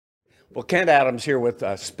Well, Kent Adams here with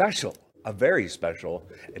a very special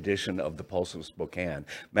edition of the Pulse of Spokane.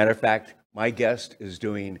 Matter of fact, my guest is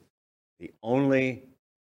doing the only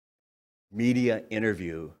media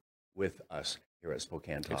interview with us here at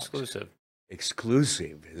Spokane Talks. Exclusive.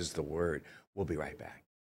 Exclusive is the word. We'll be right back.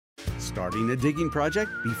 Starting a digging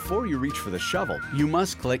project? Before you reach for the shovel, you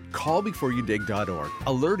must click callbeforeyoudig.org,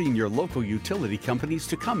 alerting your local utility companies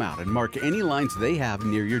to come out and mark any lines they have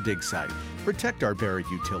near your dig site. Protect our buried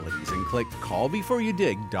utilities and click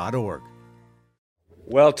callbeforeyoudig.org.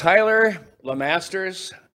 Well, Tyler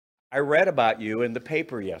LeMasters, I read about you in the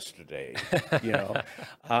paper yesterday.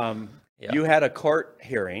 You had a court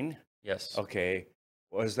hearing. Yes. Okay.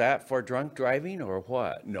 Was that for drunk driving or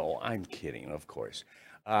what? No, I'm kidding, of course.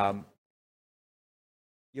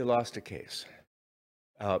 You lost a case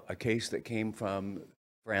that came from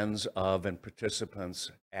friends of and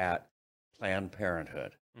participants at Planned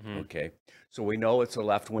Parenthood. Mm-hmm. Okay, so we know it's a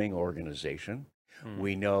left-wing organization. Mm-hmm.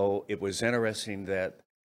 We know it was interesting that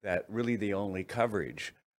really the only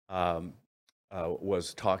coverage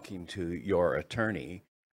was talking to your attorney,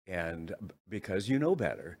 and because you know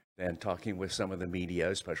better than talking with some of the media,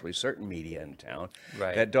 especially certain media in town,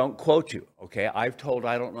 right, that don't quote you. Okay, I've told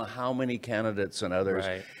I don't know how many candidates and others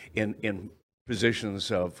right, in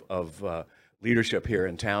positions of leadership here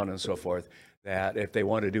in town and so forth, that if they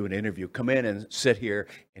want to do an interview, come in and sit here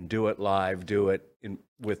and do it live, do it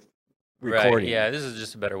with recording. Right. Yeah, this is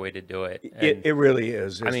just a better way to do it. It really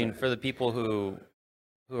is. I mean, for the people who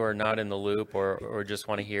are not in the loop or just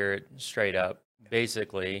want to hear it straight up,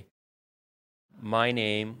 basically, my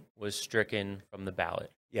name was stricken from the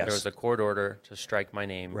ballot. Yes. There was a court order to strike my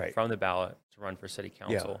name right. from the ballot to run for city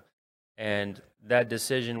council. Yeah. And that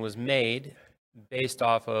decision was made based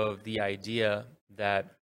off of the idea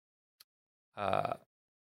that and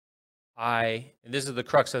this is the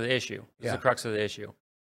crux of the issue. This is the crux of the issue.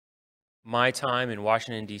 My time in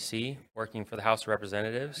Washington, D.C., working for the House of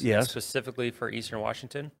Representatives, yes, specifically for Eastern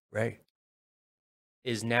Washington, right,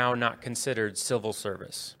 is now not considered civil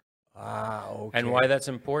service. Okay. And why that's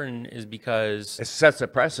important is because it sets a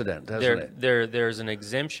precedent, doesn't it? There's an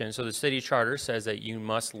exemption. So the city charter says that you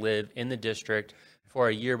must live in the district for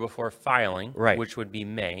a year before filing, right, which would be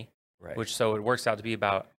May, right, which so it works out to be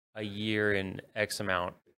about a year and X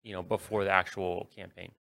amount, before the actual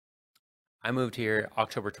campaign. I moved here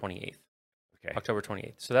October 28th. Okay. October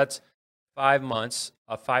 28th. So that's 5 months,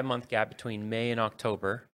 a 5-month gap between May and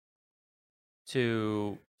October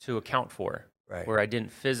to account for. Right. Where I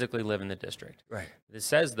didn't physically live in the district. Right. It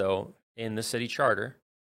says, though, in the city charter,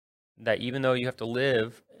 that even though you have to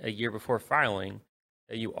live a year before filing,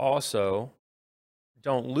 that you also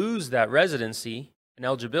don't lose that residency and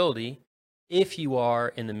eligibility if you are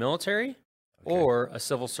in the military or a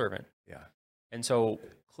civil servant. Yeah. And so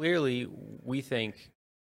clearly we think,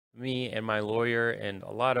 me and my lawyer and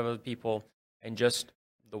a lot of other people, and just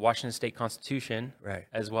the Washington State Constitution, right,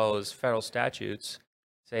 as well as federal statutes,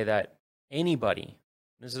 say that anybody,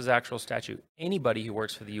 this is actual statute, anybody who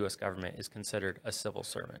works for the U.S. government is considered a civil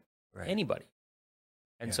servant. Right. Anybody.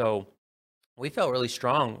 And so we felt really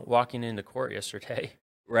strong walking into court yesterday.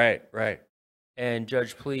 Right, right. And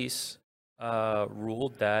Judge Police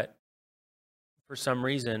ruled that for some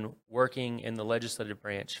reason, working in the legislative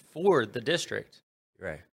branch for the district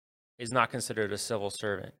is not considered a civil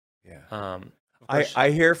servant. Yeah. I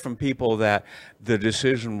hear from people that the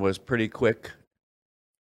decision was pretty quick.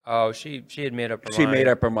 Oh, she had made up her mind. She made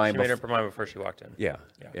up her mind. She made up her mind before she walked in. Yeah.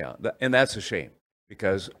 And that's a shame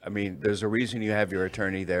because, I mean, there's a reason you have your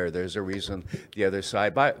attorney there. There's a reason the other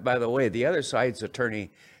side. By the way, the other side's attorney,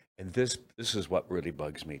 and this is what really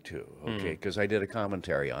bugs me too. Okay, because I did a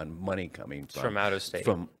commentary on money coming from out of state,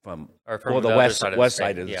 from the west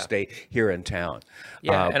side of the state here in town.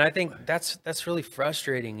 Yeah, and I think that's really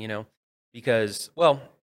frustrating, because, well,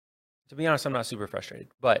 to be honest, I'm not super frustrated,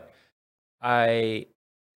 but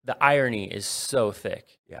the irony is so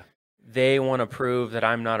thick. Yeah. They want to prove that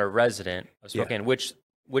I'm not a resident of Spokane, which,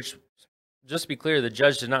 just to be clear, the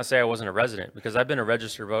judge did not say I wasn't a resident because I've been a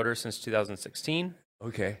registered voter since 2016.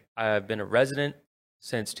 Okay. I've been a resident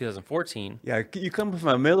since 2014. Yeah, you come from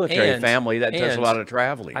a military family that does a lot of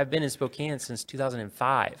traveling. I've been in Spokane since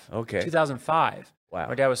 2005. Okay. 2005. Wow.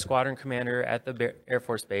 My dad was squadron commander at the Air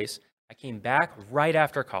Force Base. I came back right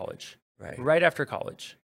after college. Right. Right after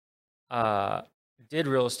college. Did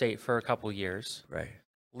real estate for a couple years. Right.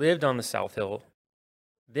 Lived on the South Hill.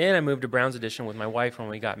 Then I moved to Browns Addition with my wife when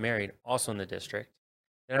we got married, also in the district.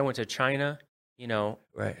 Then I went to China,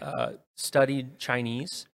 studied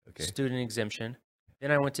Chinese, student exemption.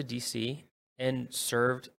 Then I went to D.C. and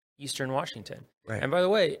served Eastern Washington. Right. And by the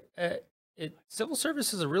way, civil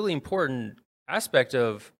service is a really important aspect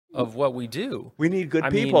of of what we do. We need good I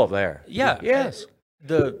mean, people there. Yeah. Yes.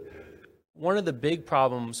 One of the big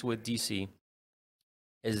problems with DC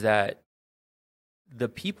is that the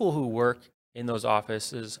people who work in those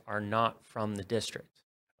offices are not from the district.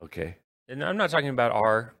 Okay. And I'm not talking about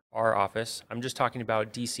our office. I'm just talking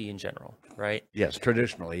about DC in general, right? Yes.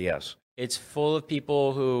 Traditionally, yes. It's full of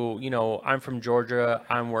people who, I'm from Georgia,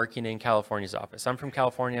 I'm working in California's office. I'm from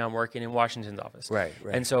California, I'm working in Washington's office. Right.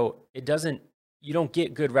 And so you don't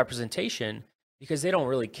get good representation because they don't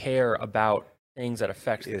really care about things that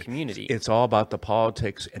affect the community. It's all about the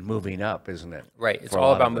politics and moving up, isn't it? Right. It's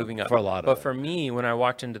all about moving up. For a lot of But for me, when I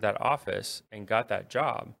walked into that office and got that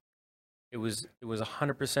job, it was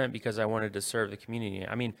 100% because I wanted to serve the community.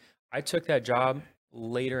 I mean, I took that job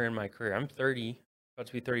later in my career. I'm 30, about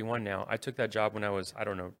to be 31 now. I took that job when I was,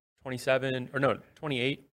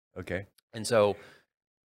 28. Okay. And so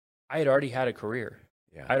I had already had a career.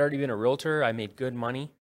 Yeah. I'd already been a realtor. I made good money.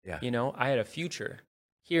 Yeah. I had a future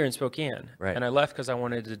here in Spokane. Right. And I left because I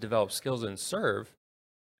wanted to develop skills and serve.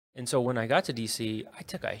 And so when I got to DC, I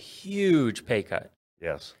took a huge pay cut.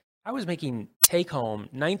 Yes. I was making take home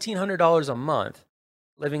 $1,900 a month,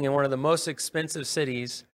 living in one of the most expensive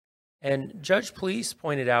cities. And Judge Police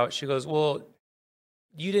pointed out, she goes, well,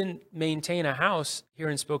 you didn't maintain a house here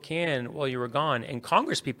in Spokane while you were gone, and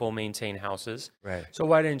Congress people maintain houses. Right. So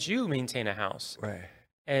why didn't you maintain a house? Right.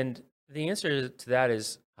 And the answer to that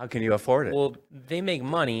is, how can you afford it? well, they make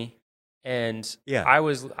money, and Yeah. I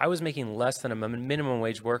was making less than a minimum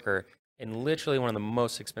wage worker in literally one of the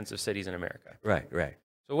most expensive cities in America. Right. Right.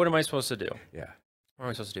 So what am I supposed to do? Yeah. What am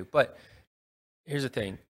I supposed to do? But here's the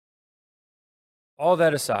thing. All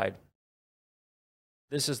that aside,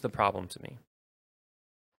 this is the problem to me.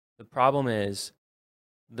 The problem is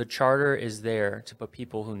the charter is there to put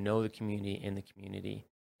people who know the community in the community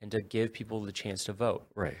and to give people the chance to vote.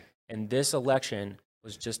 Right. And this election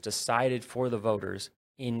was just decided for the voters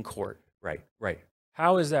in court. Right. Right.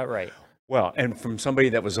 How is that right? Well, and from somebody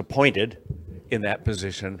that was appointed in that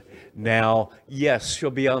position, now, yes, she'll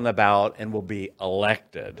be on the ballot and will be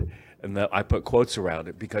elected. And I put quotes around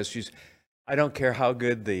it because I don't care how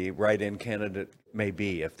good the write-in candidate may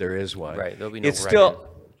be, if there is one. Right, there'll be no It's write-in. still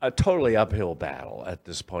a totally uphill battle at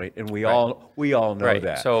this point, and we all know Right.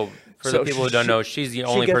 that. So for the people who don't know, she's the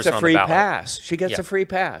only she gets person a on free the ballot. pass. She gets Yeah. a free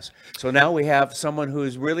pass. So now we have someone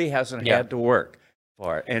who's really hasn't Yeah. had to work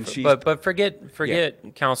for it, and she's But forget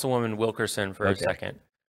Councilwoman Wilkerson for a Okay. second.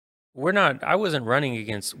 I wasn't running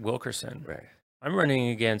against Wilkerson. right. I'm running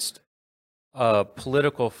against a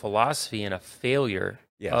political philosophy and a failure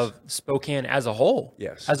Yes. of Spokane as a whole.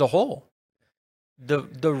 Yes. As a whole.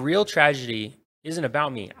 The real tragedy isn't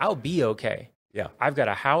about me. I'll be okay. Yeah. I've got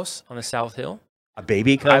a house on the South Hill. A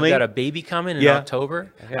baby coming. I've got a baby coming in Yeah.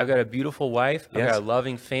 October. Yeah. I've got a beautiful wife. I've Yes. got a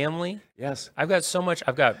loving family. Yes. I've got so much.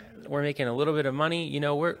 We're making a little bit of money.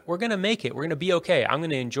 We're going to make it. We're going to be okay. I'm going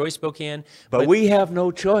to enjoy Spokane. But we have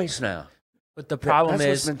no choice now. But the problem that's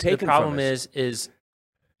what's is, been taken from us. is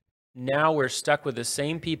now we're stuck with the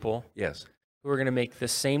same people Yes. who are going to make the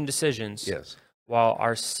same decisions Yes. while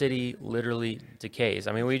our city literally decays.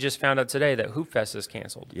 I mean, we just found out today that Hoop Fest is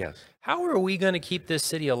canceled. Yes. How are we going to keep this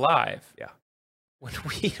city alive Yeah. when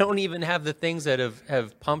we don't even have the things that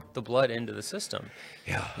have pumped the blood into the system?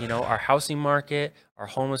 Yeah. Our housing market, our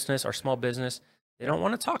homelessness, our small business, they don't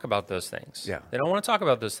want to talk about those things. Yeah. They don't want to talk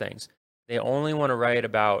about those things. They only want to write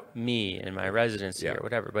about me and my residency Yeah. or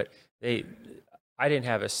whatever. But I didn't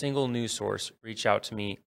have a single news source reach out to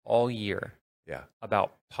me all year Yeah.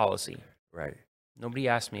 about policy. Right. Nobody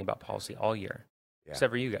asked me about policy all year, Yeah.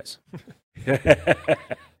 except for you guys.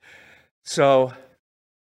 So,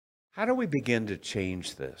 how do we begin to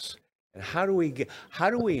change this? And how do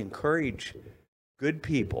we encourage good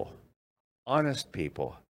people, honest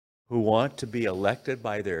people who want to be elected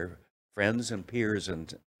by their friends and peers in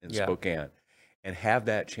Yeah. Spokane and have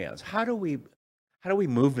that chance? How do we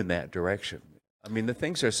move in that direction? I mean, the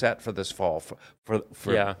things are set for this fall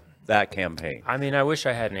for Yeah. that campaign. I mean, I wish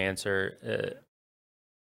I had an answer.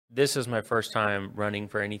 This is my first time running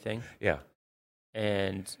for anything, Yeah.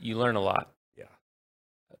 and you learn a lot. Yeah.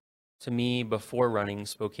 To me, before running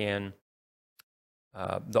Spokane,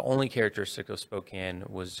 the only characteristic of Spokane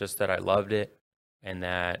was just that I loved it and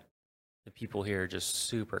that the people here are just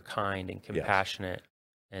super kind and compassionate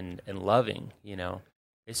and loving,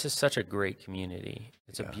 It's just such a great community.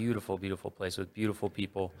 It's a beautiful, beautiful place with beautiful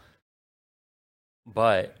people.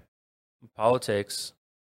 But politics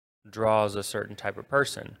draws a certain type of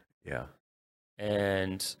person, Yeah.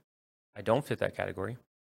 and I don't fit that category.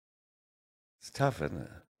 It's tough, isn't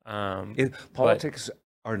it? But Politics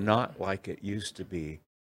are not like it used to be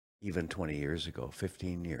even 20 years ago,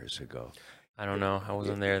 15 years ago. I don't know. I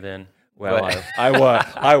wasn't there then. Well, But- I was.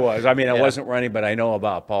 I was. I mean, I Yeah. wasn't running, but I know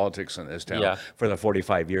about politics in this town Yeah. for the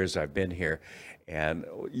 45 years I've been here. And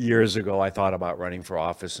years ago, I thought about running for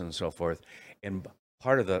office and so forth. And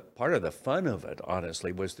part of the fun of it,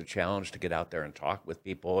 honestly, was the challenge to get out there and talk with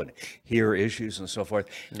people and hear issues and so forth.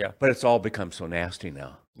 Yeah. But it's all become so nasty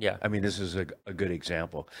now. Yeah. I mean, this is a good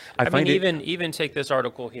example. I find mean, it- even take this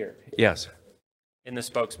article here yes, in the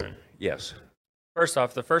Spokesman. yes, First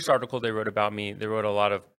off, the first article they wrote about me, they wrote a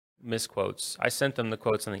lot of misquotes. I sent them the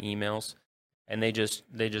quotes in the emails, and they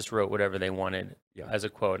just wrote whatever they wanted Yeah. as a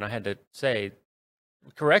quote, and I had to say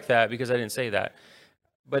correct that because I didn't say that.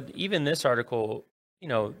 But even this article, you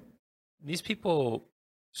know, these people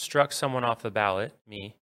struck someone off the ballot,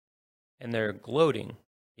 me, and they're gloating.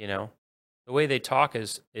 You know, the way they talk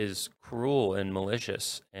is cruel and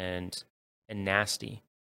malicious and nasty.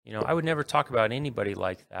 You know, I would never talk about anybody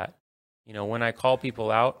like that. You know, when I call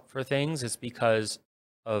people out for things, it's because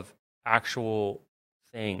of actual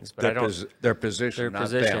things, but I don't. their position, Their not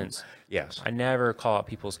positions. them. Yes. I never call out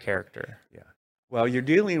people's character, Well, you're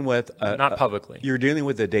dealing with not publicly. You're dealing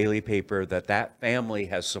with a daily paper that family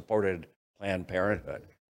has supported Planned Parenthood,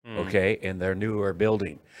 okay, in their newer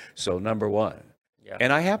building. So number one, Yeah.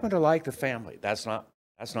 and I happen to like the family. That's not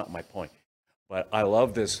my point, but I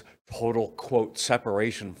love this total quote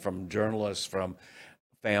separation from journalists, from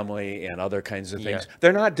family, and other kinds of things. Yeah.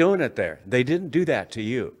 They're not doing it there. They didn't do that to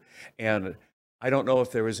you, and I don't know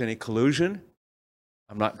if there was any collusion.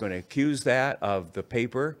 I'm not going to accuse that of the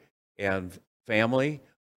paper and family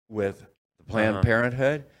with the Planned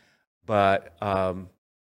Parenthood, but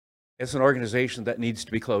it's an organization that needs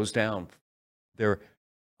to be closed down. They're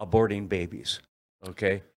aborting babies,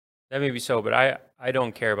 okay? That may be so, but I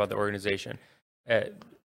don't care about the organization. And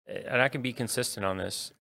I can be consistent on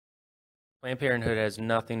this. Planned Parenthood has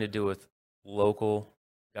nothing to do with local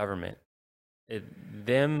government.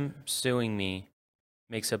 Them suing me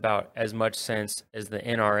makes about as much sense as the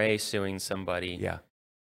NRA suing somebody Yeah.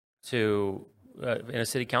 to in a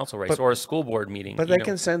city council race or a school board meeting. But you they know,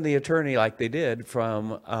 can send the attorney like they did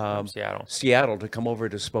from Seattle. Seattle to come over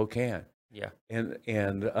to Spokane. Yeah.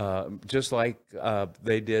 And just like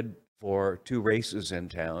they did for 2 races in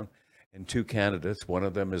town and 2 candidates, one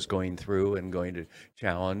of them is going through and going to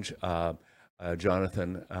challenge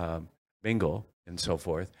Jonathan Bingle and so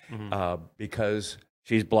forth because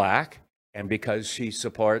she's black and because she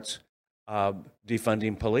supports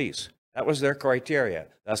defunding police. That was their criteria.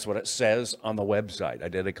 That's what it says on the website. I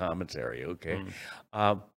did a commentary, okay?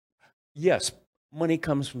 Yes, money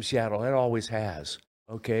comes from Seattle. It always has,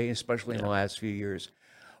 okay, especially in the last few years.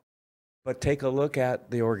 But take a look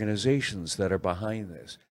at the organizations that are behind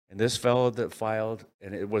this. And this fellow that filed,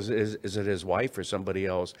 and is it his wife or somebody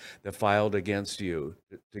else that filed against you?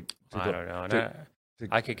 I don't know.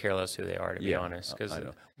 I could care less who they are, to be honest. I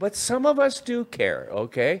know. But some of us do care,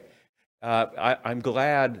 okay? I'm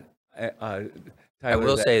glad, Tyler, I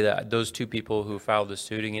will say that those 2 people who filed the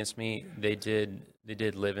suit against me, they did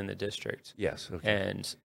live in the district. Yes, okay.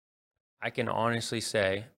 And I can honestly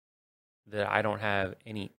say that I don't have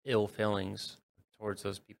any ill feelings towards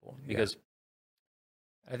those people because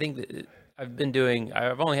I think that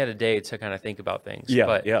I've only had a day to kind of think about things.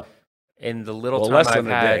 But in the little time less I've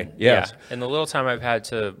than a had, day, yes. in the little time I've had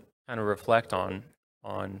to kind of reflect on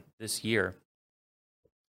this year,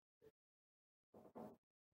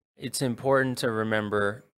 it's important to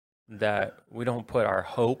remember that we don't put our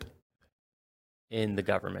hope in the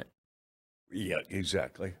government. Yeah,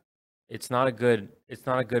 exactly. It's not a good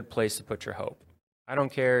place to put your hope. I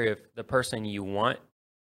don't care if the person you want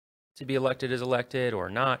to be elected is elected or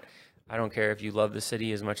not. I don't care if you love the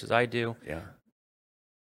city as much as I do. Yeah.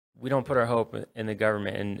 We don't put our hope in the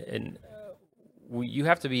government, and you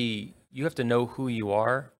have to know who you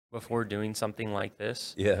are before doing something like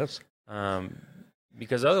this. Yes.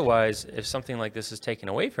 Because otherwise, if something like this is taken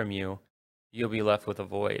away from you, you'll be left with a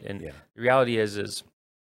void. And Yeah. the reality is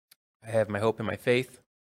I have my hope in my faith,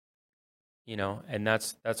 you know, and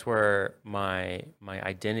that's where my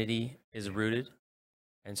identity is rooted.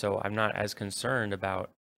 And so I'm not as concerned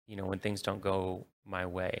about, you know, when things don't go my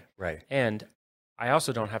way. Right. And I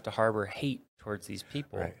also don't have to harbor hate towards these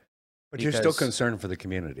people. Right. But you're still because- concerned for the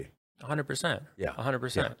community. 100%. Yeah.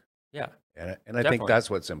 100%. Yeah. And I think Definitely. that's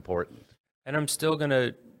what's important. And I'm still going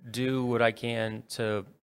to do what I can to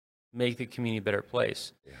make the community a better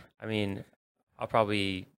place. Yeah. I mean, I'll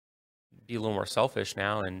probably be a little more selfish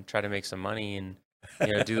now and try to make some money and,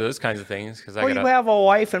 you know, do those kinds of things because I Well, got you have a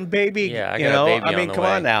wife and baby. Yeah, I you got a know. baby I on mean, the come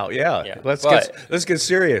way. on now. Yeah. Yeah. Let's get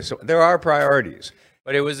serious. There are priorities.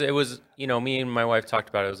 But it was, you know, me and my wife talked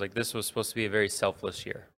about it. It was like, this was supposed to be a very selfless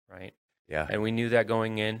year, right? Yeah. And we knew that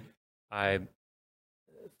going in. I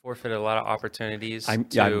forfeited a lot of opportunities I'm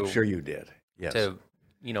sure you did. Yes. to,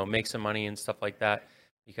 make some money and stuff like that,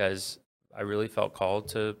 because I really felt called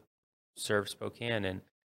to serve Spokane. And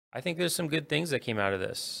I think there's some good things that came out of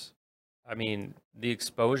this. I mean, the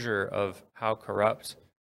exposure of how corrupt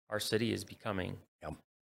our city is becoming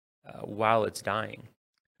while it's dying.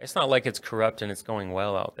 It's not like it's corrupt and it's going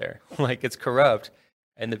well out there. Like, it's corrupt,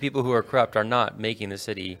 and the people who are corrupt are not making the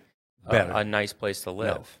city a nice place to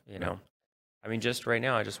live. I mean, just right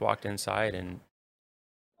now, I just walked inside, and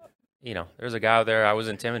there's a guy out there I was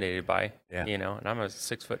intimidated by. And I'm a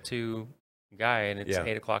 6'2" guy, and it's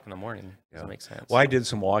 8 o'clock in the morning. Doesn't make sense. Well, I did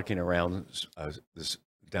some walking around this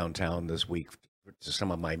downtown this week to some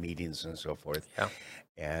of my meetings and so forth. Yeah.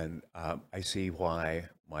 And I see why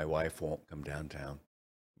my wife won't come downtown.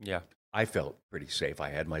 Yeah. I felt pretty safe. I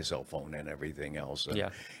had my cell phone and everything else. And,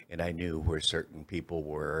 and I knew where certain people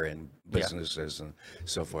were and businesses and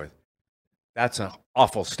so forth. That's an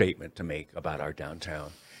awful statement to make about our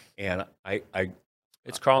downtown. And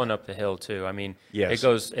it's crawling up the hill too. I mean,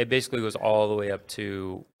 it basically goes all the way up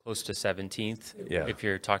to close to 17th. Yeah. If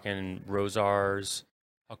you're talking Rosars,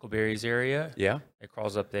 Huckleberry's area. Yeah. It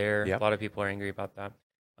crawls up there. Yeah. A lot of people are angry about that.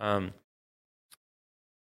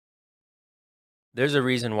 There's a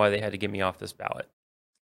reason why they had to get me off this ballot.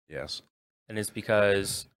 Yes. And it's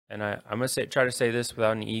because, and I'm going to try to say this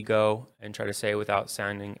without an ego and try to say it without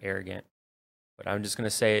sounding arrogant, but I'm just going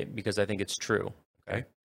to say it because I think it's true. Okay.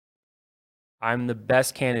 I'm the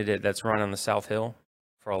best candidate that's run on the South Hill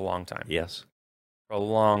for a long time. Yes. For a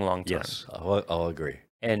long, long time. Yes, I'll agree.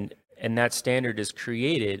 And that standard is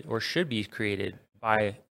created, or should be created,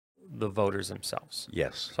 by the voters themselves.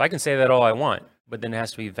 Yes. So I can say that all I want, but then it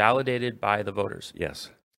has to be validated by the voters. Yes.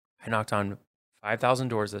 I knocked on 5,000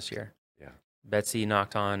 doors this year. Yeah. Betsy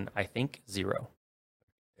knocked on, I think, 0.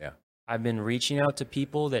 Yeah. I've been reaching out to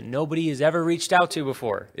people that nobody has ever reached out to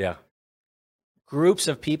before. Yeah. Groups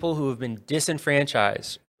of people who have been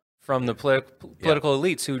disenfranchised from the political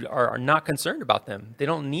elites who are not concerned about them. They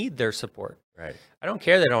don't need their support. Right. I don't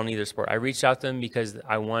care that I don't need their support. I reached out to them because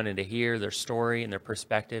I wanted to hear their story and their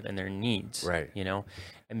perspective and their needs. Right.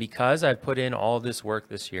 And because I put in all this work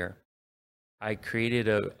this year, I created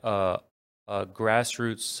a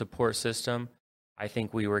grassroots support system. I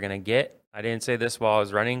think we were going to get, I didn't say this while I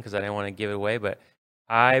was running because I didn't want to give it away, but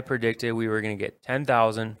I predicted we were going to get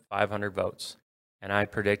 10,500 votes. And I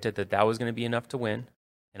predicted that was going to be enough to win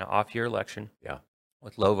in an off-year election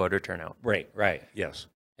with low voter turnout. Right, yes.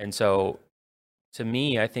 And so, to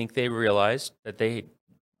me, I think they realized that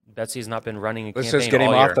Betsy's not been running a campaign all year. Let's just get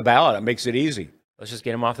him off the ballot. It makes it easy. Let's just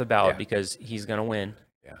get him off the ballot because he's going to win.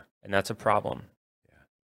 Yeah. And that's a problem.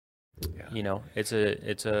 Yeah. It's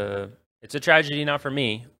a tragedy, not for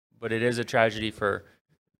me, but it is a tragedy for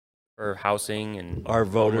housing and our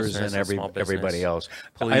voters and small business, everybody else.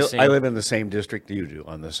 policing. I live in the same district you do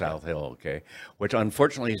on the South Hill, okay, which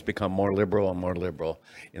unfortunately has become more liberal and more liberal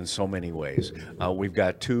in so many ways. We've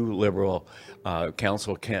got 2 liberal not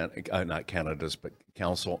candidates, but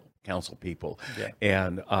council people,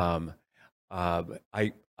 and I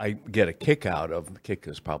get a kick out of, kick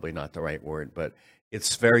is probably not the right word, but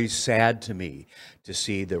it's very sad to me to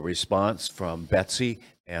see the response from Betsy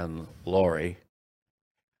and Lori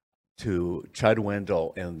to Chud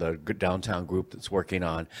Wendell and the downtown group that's working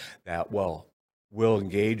on that. Well, we'll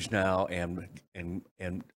engage now and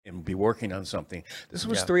be working on something. This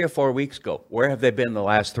was 3 or 4 weeks ago. Where have they been the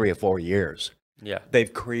last 3 or 4 years? Yeah,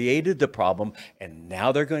 they've created the problem, and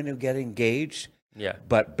now they're going to get engaged. Yeah,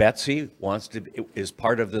 but Betsy is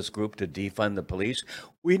part of this group to defund the police.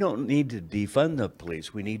 We don't need to defund the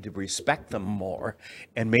police. We need to respect them more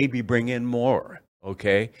and maybe bring in more.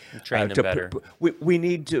 Okay, train them better. We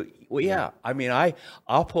need to. Well, yeah. I mean,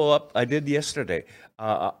 I'll pull up. I did yesterday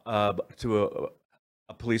to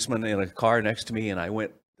a policeman in a car next to me, and I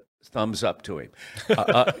went thumbs up to him.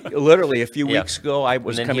 Literally a few weeks ago, I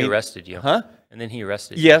was and then coming. He arrested you, huh? And then he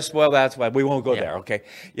arrested you. Yes. Well, that's why we won't go there. Okay.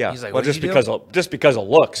 Yeah. He's like, well, just because of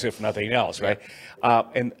looks, if nothing else, right?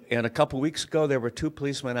 And a couple weeks ago, there were 2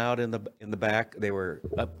 policemen out in the back. They were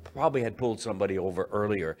probably had pulled somebody over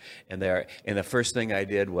earlier, and the first thing I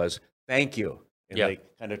did was thank you, and they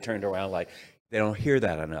kind of turned around like they don't hear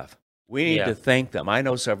that enough. We need to thank them. I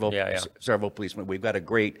know several policemen. We've got a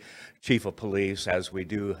great chief of police, as we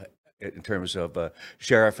do in terms of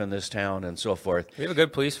sheriff in this town and so forth. We have a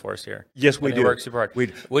good police force here. Yes, we do. They work super hard.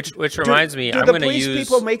 Which reminds me, I'm going to use. Do the police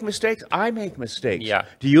people make mistakes? I make mistakes. Yeah.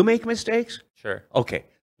 Do you make mistakes? Sure. Okay.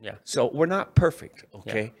 Yeah. So we're not perfect.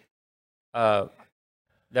 Okay. Yeah.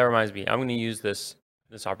 That reminds me, I'm going to use this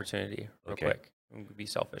opportunity real quick. I'm going to be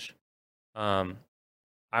selfish. I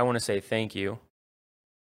want to say thank you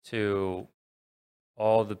to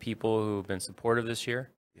all the people who've been supportive this year,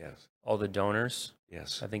 Yes. all the donors.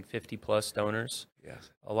 Yes. I think 50 plus donors. Yes.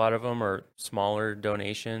 A lot of them are smaller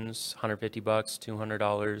donations, $150,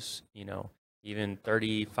 $200, even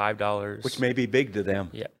 $35. Which may be big to them.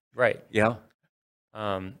 Yeah, right. Yeah.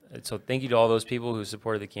 So thank you to all those people who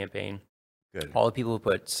supported the campaign. Good. All the people who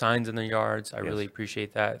put signs in their yards. I Yes. really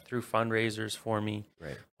appreciate that. Through fundraisers for me.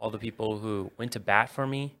 Right. All the people who went to bat for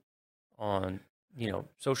me on,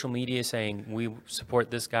 social media saying we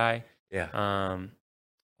support this guy. Yeah.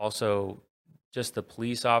 Also, just the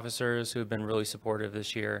police officers who have been really supportive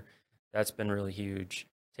this year. That's been really huge.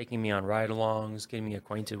 Taking me on ride-alongs, getting me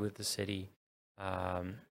acquainted with the city.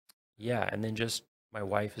 And then just my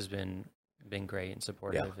wife has been great and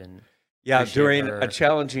supportive. Yeah. And Yeah, appreciate during her. a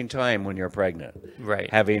challenging time when you're pregnant. Right.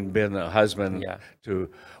 Having been a husband Yeah.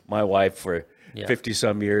 to my wife for Yeah.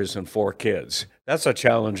 50-some years and 4 kids. That's a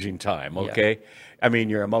challenging time, Yeah. okay? I mean,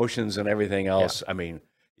 your emotions and everything else. I mean,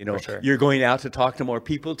 For sure. you're going out to talk to more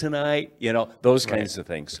people tonight, those kinds of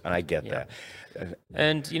things. And I get Yeah. that.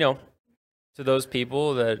 And to those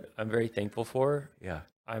people that I'm very thankful for, Yeah.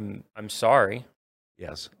 I'm sorry,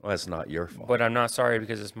 Yes. Well, that's not your fault. but I'm not sorry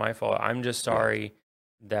because it's my fault. I'm just sorry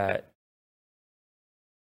that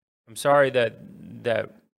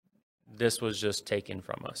this was just taken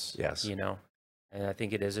from us. Yes. And I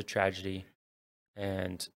think it is a tragedy,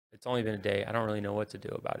 and it's only been a day. I don't really know what to do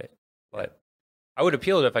about it, but I would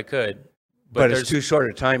appeal it if I could. But it's too short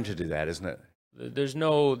a time to do that, isn't it? There's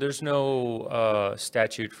no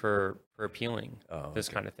statute for appealing this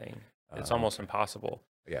okay. kind of thing. It's almost impossible,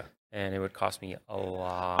 Yeah. and it would cost me a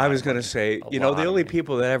lot. I was going to say, a the lot of only money.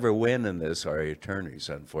 people that ever win in this are attorneys,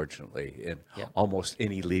 unfortunately, in Yeah. almost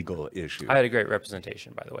any legal issue. I had a great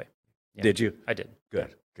representation, by the way. Yeah. Did you? I did.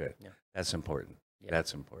 Good, good. Yeah. That's important. Yeah.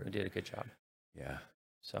 That's We important. did a good job. Yeah.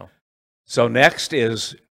 So So next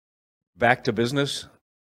is back to business.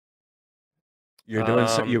 You're doing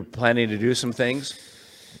you're planning to do some things.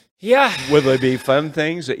 yeah, Will there be fun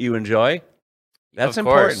things that you enjoy? That's Of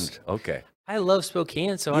course. important. Okay. I love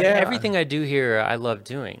Spokane, so Yeah. everything I do here, I love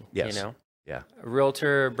doing. Yes. Yeah. A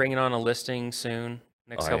realtor bringing on a listing soon,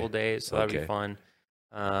 next All couple right. days, so that'll Okay. be fun.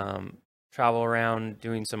 Travel around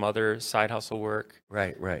doing some other side hustle work.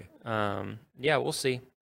 Right, right. We'll see.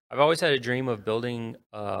 I've always had a dream of building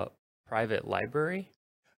a private library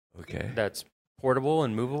Okay. that's portable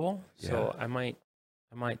and movable. So I might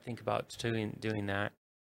think about doing that.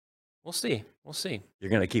 We'll see. You're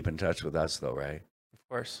going to keep in touch with us, though, right? Of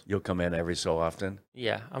course. You'll come in every so often.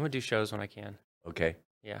 Yeah, I'm gonna do shows when I can. Okay.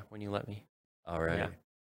 Yeah, when you let me. All right. Yeah.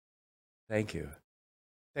 Thank you.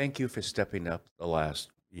 Thank you for stepping up the last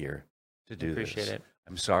year to do Appreciate this. it.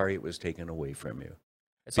 I'm sorry it was taken away from you.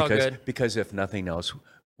 It's all good. Because if nothing else,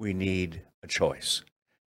 we need a choice.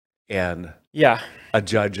 And Yeah. a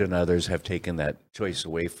judge and others have taken that choice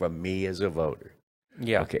away from me as a voter.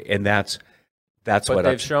 Yeah. Okay. And that's But what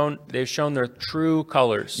they've shown their true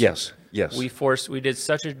colors. Yes. Yes. We did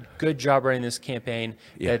such a good job running this campaign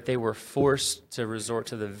that they were forced to resort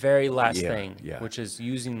to the very last thing, which is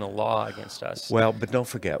using the law against us. Well, but don't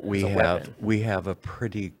forget, we a weapon. have a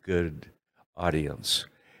pretty good audience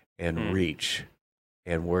and Hmm. reach,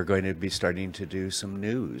 and we're going to be starting to do some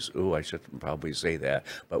news. Oh, I shouldn't probably say that,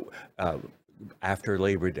 but after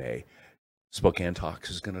Labor Day, Spokane Talks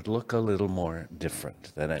is going to look a little more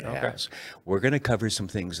different than it has. We're going to cover some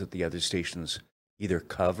things that the other stations either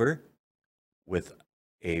cover with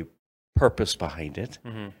a purpose behind it,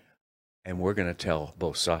 and we're going to tell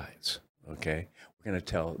both sides. Okay, we're going to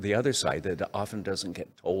tell the other side that often doesn't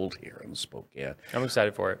get told here in Spokane. I'm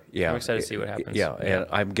excited for it. Yeah, I'm excited to see what happens. Yeah, and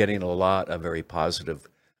I'm getting a lot of very positive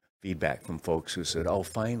feedback from folks who said, "Oh,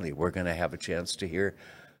 finally, we're going to have a chance to hear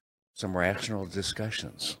some rational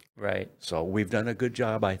discussions." Right. So we've done a good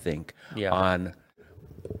job, I think, Yeah. on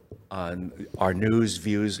our news,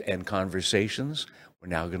 views, and conversations. We're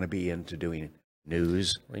now going to be into doing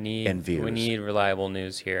news and views. We need reliable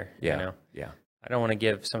news here. Yeah, yeah. I don't want to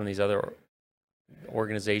give some of these other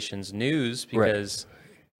organizations news because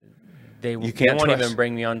they won't trust. even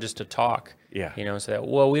bring me on just to talk. Yeah. So that,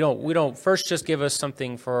 well, we don't first just give us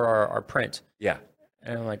something for our print. Yeah.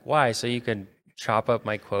 And I'm like, why? So you could chop up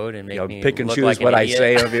my quote and make me pick and look choose like an what I idiot?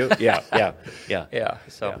 say of you. Yeah, yeah, yeah. Yeah.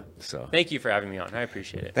 So Yeah, so thank you for having me on. I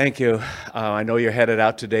appreciate it. thank you. I know you're headed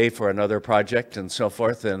out today for another project and so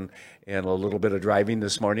forth, and a little bit of driving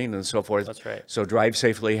this morning and so forth. That's right. So drive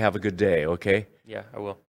safely. Have a good day, okay? Yeah, I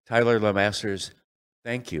will. Tyler LeMasters,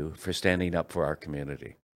 thank you for standing up for our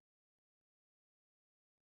community.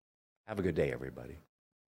 Have a good day, everybody.